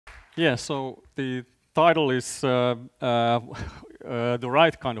Yeah, so the title is the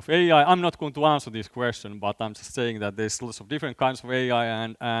right kind of AI. I'm not going to answer this question, but I'm just saying that there's lots of different kinds of AI,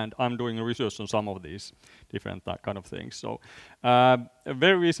 and I'm doing research on some of these different kind of things. So a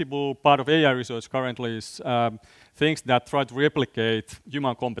very visible part of AI research currently is things that try to replicate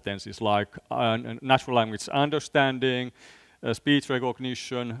human competencies like natural language understanding, speech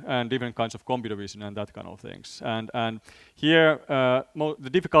recognition, and different kinds of computer vision and that kind of things. And here, the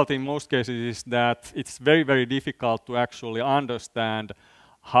difficulty in most cases is that it's very, very difficult to actually understand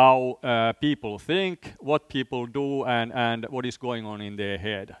how people think, what people do, and what is going on in their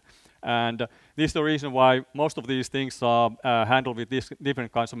head. And this is the reason why most of these things are handled with these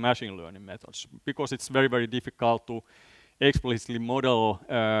different kinds of machine learning methods, because it's very, very difficult to explicitly model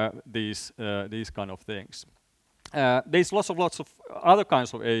these kind of things. There's lots of other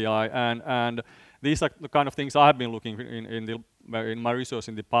kinds of AI, and these are the kind of things I have been looking in my research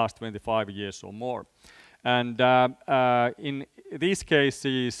in the past 25 years or more. And in these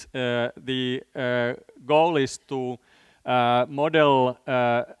cases, the goal is to model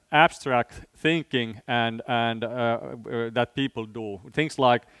abstract thinking and that people do. Things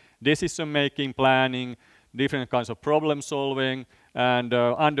like decision-making, planning, different kinds of problem solving, and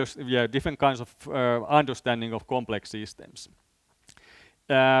different kinds of understanding of complex systems.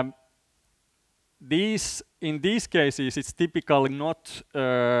 In these cases, it's typically not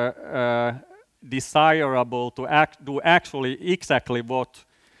desirable to do actually exactly what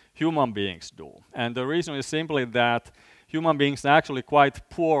human beings do. And the reason is simply that human beings are actually quite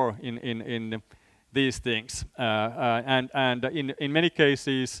poor in these things. And in many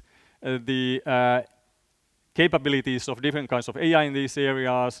cases, the capabilities of different kinds of AI in these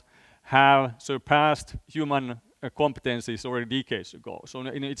areas have surpassed human competencies already decades ago. So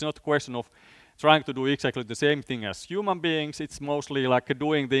it's not a question of trying to do exactly the same thing as human beings. It's mostly like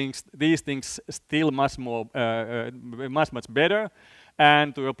doing these things still much better,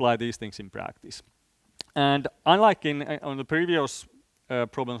 and to apply these things in practice. And unlike on the previous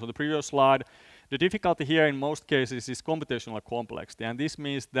problems on the previous slide, the difficulty here in most cases is computational complexity, and this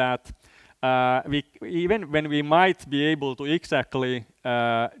means that even when we might be able to exactly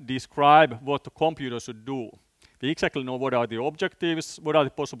describe what the computer should do, we exactly know what are the objectives, what are the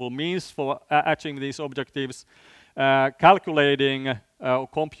possible means for achieving these objectives, calculating or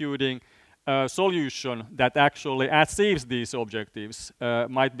computing a solution that actually achieves these objectives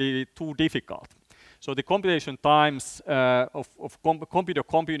might be too difficult. So the computation times of computer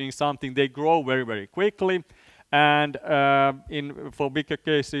computing something, they grow very, very quickly. And for bigger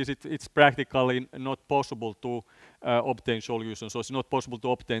cases, it's practically not possible to obtain solutions. So it's not possible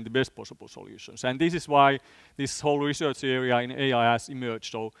to obtain the best possible solutions. And this is why this whole research area in AI has emerged.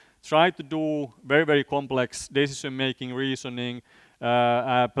 So try to do very, very complex decision-making, reasoning,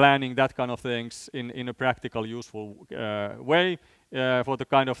 planning, that kind of things in a practical, useful way for the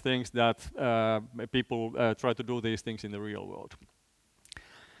kind of things that people try to do these things in the real world.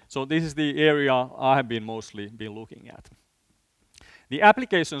 So this is the area I have been mostly looking at. The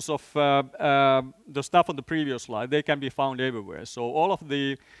applications of the stuff on the previous slide, they can be found everywhere. So all of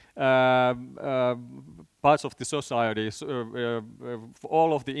the parts of the societies,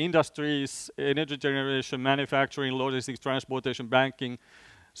 all of the industries, energy generation, manufacturing, logistics, transportation, banking,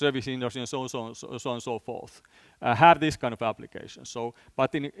 service industry, and so on and so forth, have this kind of application. So,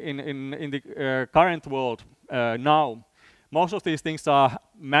 but in the current world now, most of these things are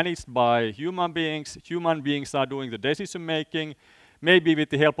managed by human beings. Human beings are doing the decision making, maybe with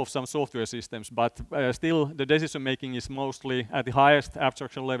the help of some software systems, but still the decision making is mostly at the highest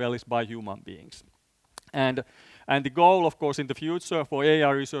abstraction level is by human beings. And the goal, of course, in the future for AI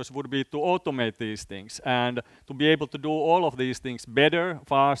research would be to automate these things and to be able to do all of these things better,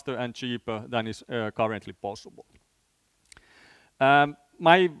 faster, and cheaper than is currently possible.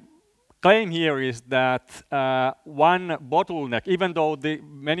 My claim here is that one bottleneck, even though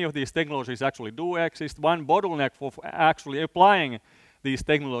many of these technologies actually do exist, one bottleneck for actually applying these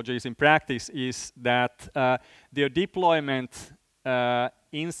technologies in practice is that their deployment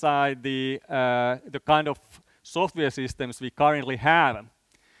inside the kind of software systems we currently have,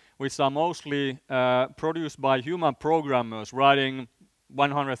 which are mostly produced by human programmers writing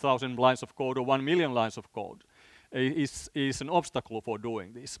 100,000 lines of code or 1 million lines of code, is an obstacle for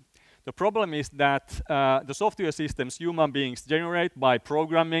doing this. The problem is that the software systems human beings generate by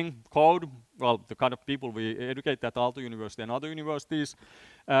programming code, well, the kind of people we educate at Aalto University and other universities,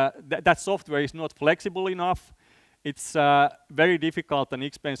 that software is not flexible enough. It's very difficult and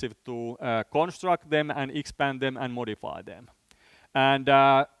expensive to construct them and expand them and modify them. And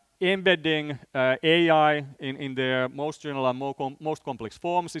embedding AI in their most general and most complex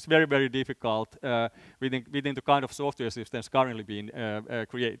forms is very, very difficult within the kind of software systems currently being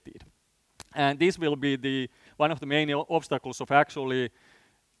created. And this will be one of the main obstacles of actually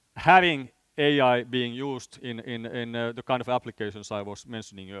having AI being used in the kind of applications I was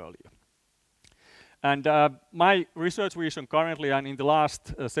mentioning earlier. And my research vision currently and in the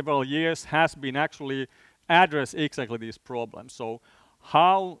last several years has been actually address exactly these problems. So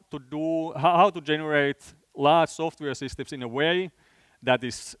how to generate large software systems in a way that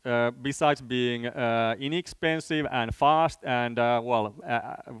is, besides being inexpensive and fast and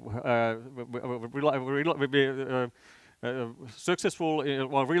successful,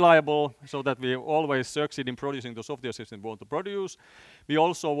 reliable, so that we always succeed in producing the software system we want to produce. We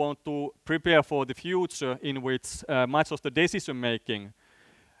also want to prepare for the future in which much of the decision making,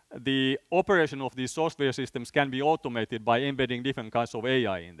 the operation of these software systems can be automated by embedding different kinds of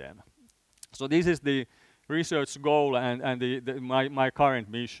AI in them. So this is the research goal and my current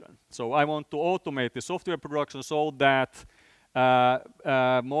mission. So I want to automate the software production so that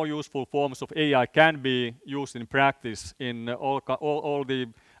more useful forms of AI can be used in practice in all the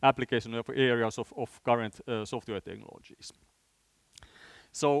application of areas of current software technologies.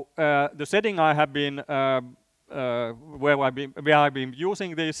 So the setting I have been where I've been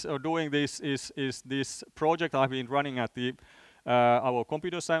using this or doing this is this project I've been running at our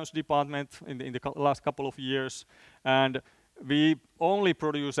computer science department in the last couple of years, and we only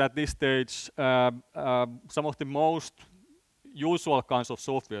produce at this stage some of the most usual kinds of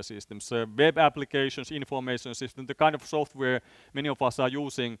software systems, web applications, information systems, the kind of software many of us are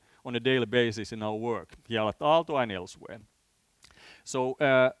using on a daily basis in our work here at Aalto and elsewhere. So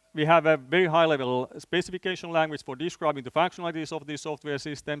we have a very high-level specification language for describing the functionalities of these software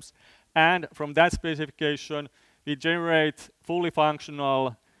systems, and from that specification we generate fully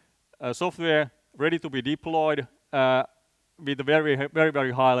functional software ready to be deployed with a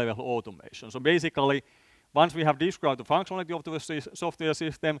very high level of automation. So basically, once we have described the functionality of the software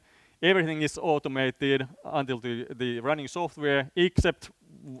system, everything is automated until the running software, except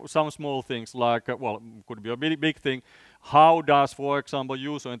some small things like, could be a big thing. How does, for example,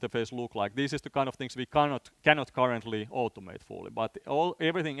 user interface look like? This is the kind of things we cannot currently automate fully, but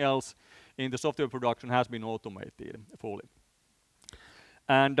everything else in the software production has been automated fully.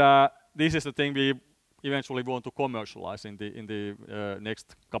 And this is the thing we eventually want to commercialize in the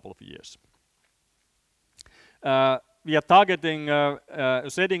next couple of years. We are targeting a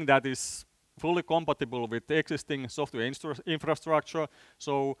setting that is fully compatible with the existing software infrastructure.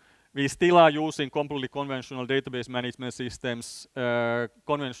 So we still are using completely conventional database management systems,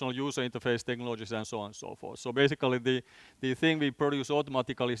 conventional user interface technologies, and so on and so forth. So basically, the thing we produce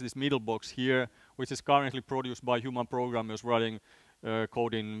automatically is this middle box here, which is currently produced by human programmers writing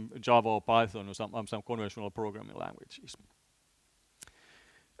code in Java or Python or some conventional programming languages.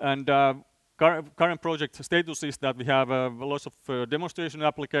 And current project status is that we have lots of demonstration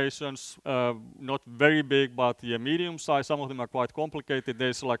applications, not very big, but medium size. Some of them are quite complicated.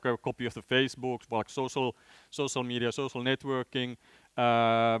 There's like a copy of the Facebook, like social media, social networking,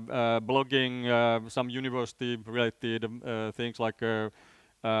 blogging, some university-related things like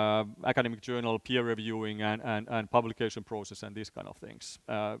academic journal, peer reviewing, and publication process, and these kind of things.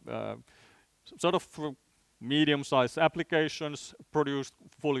 Sort of medium-sized applications produced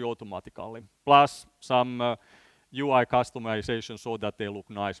fully automatically, plus some UI customization so that they look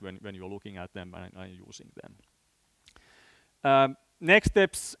nice when you're looking at them and using them. Next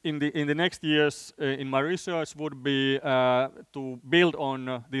steps in the next years in my research would be to build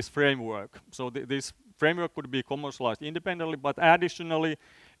on this framework. So this framework could be commercialized independently, but additionally,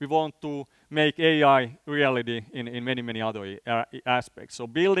 we want to make AI reality in many other aspects. So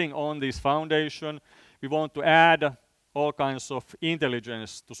building on this foundation, we want to add all kinds of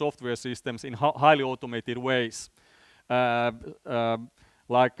intelligence to software systems in highly automated ways.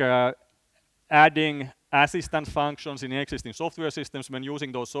 Like adding assistant functions in existing software systems when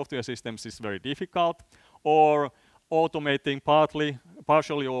using those software systems is very difficult, or automating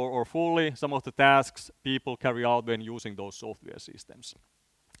partially or fully some of the tasks people carry out when using those software systems.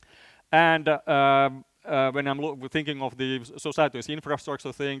 And when I'm thinking of the society's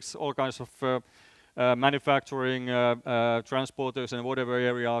infrastructure things, all kinds of manufacturing, transporters, and whatever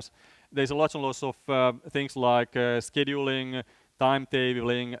areas, there's lots and lots of things like scheduling,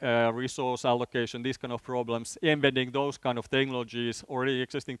 timetabling, resource allocation, these kind of problems. Embedding those kind of technologies, already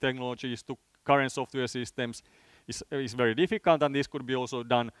existing technologies, to current software systems is very difficult, and this could be also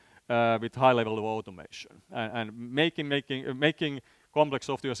done with high level of automation and making complex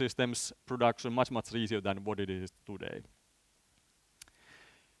software systems production much easier than what it is today.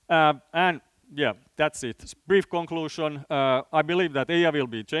 And yeah, that's it. Brief conclusion. I believe that AI will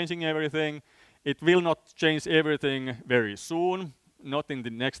be changing everything. It will not change everything very soon, not in the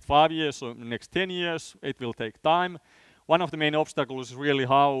next 5 years or next 10 years. It will take time. One of the main obstacles is really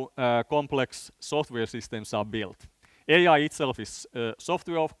how complex software systems are built. AI itself is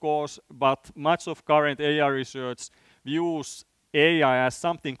software, of course, but much of current AI research views AI as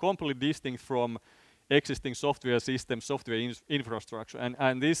something completely distinct from existing software systems, software infrastructure.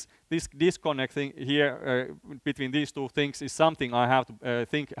 And this disconnecting here between these two things is something I have to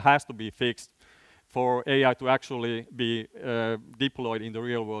think has to be fixed for AI to actually be deployed in the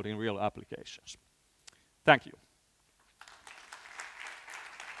real world, in real applications. Thank you.